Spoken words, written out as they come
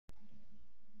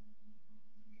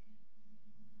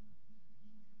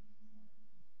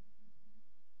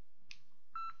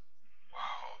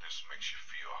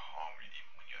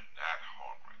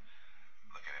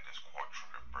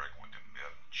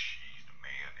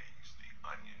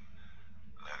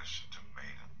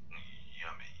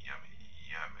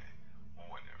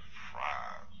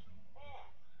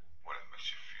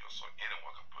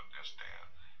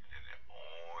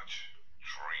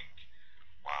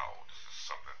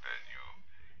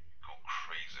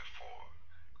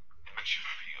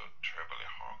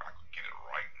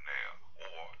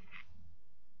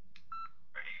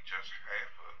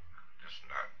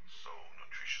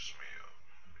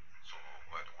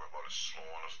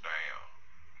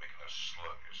us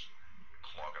sluggish,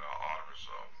 clogging our arteries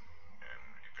up, and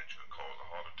eventually cause a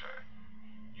heart attack.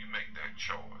 You make that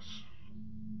choice.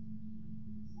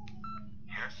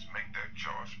 Yes, make that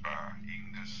choice by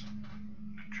eating this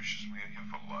nutritious meal here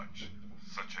for lunch,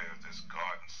 such as this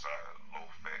garden salad,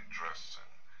 low-fat dressing,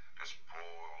 this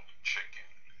boiled chicken,